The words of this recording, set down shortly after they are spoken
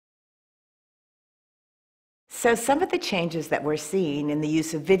So some of the changes that we're seeing in the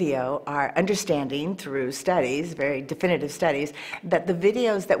use of video are understanding through studies, very definitive studies, that the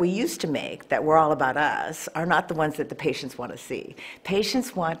videos that we used to make that were all about us are not the ones that the patients want to see.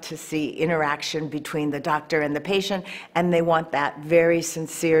 Patients want to see interaction between the doctor and the patient, and they want that very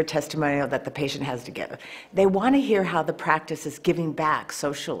sincere testimonial that the patient has to give. They want to hear how the practice is giving back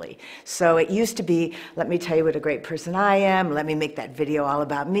socially. So it used to be, let me tell you what a great person I am, let me make that video all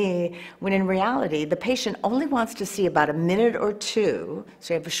about me, when in reality, the patient only wants to see about a minute or two,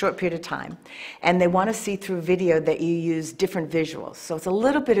 so you have a short period of time, and they want to see through video that you use different visuals. So it's a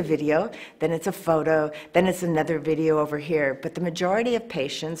little bit of video, then it's a photo, then it's another video over here, but the majority of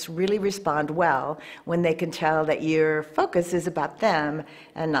patients really respond well when they can tell that your focus is about them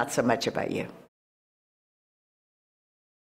and not so much about you.